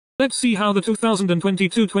Let's see how the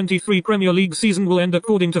 2022-23 Premier League season will end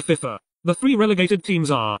according to FIFA. The 3 relegated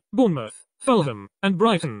teams are Bournemouth, Fulham, and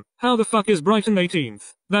Brighton. How the fuck is Brighton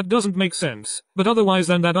 18th? That doesn't make sense, but otherwise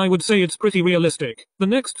than that I would say it's pretty realistic. The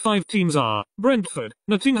next 5 teams are Brentford,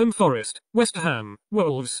 Nottingham Forest, West Ham,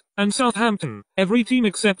 Wolves, and Southampton. Every team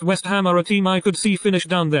except West Ham are a team I could see finish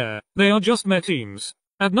down there. They are just meh teams.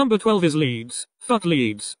 At number 12 is Leeds. Fuck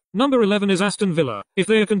Leeds. Number 11 is Aston Villa. If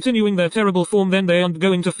they are continuing their terrible form then they aren't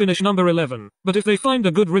going to finish number 11. But if they find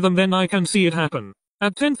a good rhythm then I can see it happen.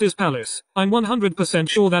 At 10th is Palace. I'm 100%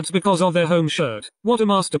 sure that's because of their home shirt. What a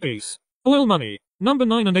masterpiece. Oil money. Number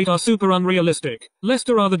 9 and 8 are super unrealistic.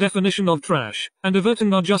 Leicester are the definition of trash. And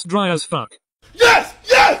Everton are just dry as fuck. Yes!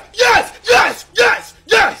 Yes! Yes! Yes! Yes!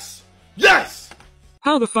 Yes! Yes!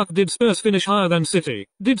 How the fuck did Spurs finish higher than City?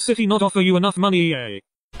 Did City not offer you enough money, EA?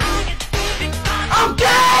 I'm gay!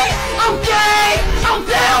 I'm gay! I'm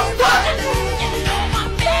down!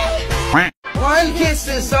 One kiss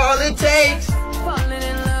is all it takes. Falling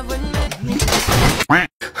in love with me.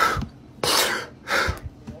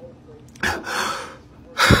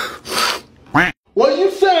 What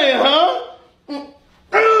you saying, huh?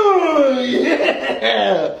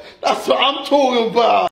 Yeah! That's what I'm talking about.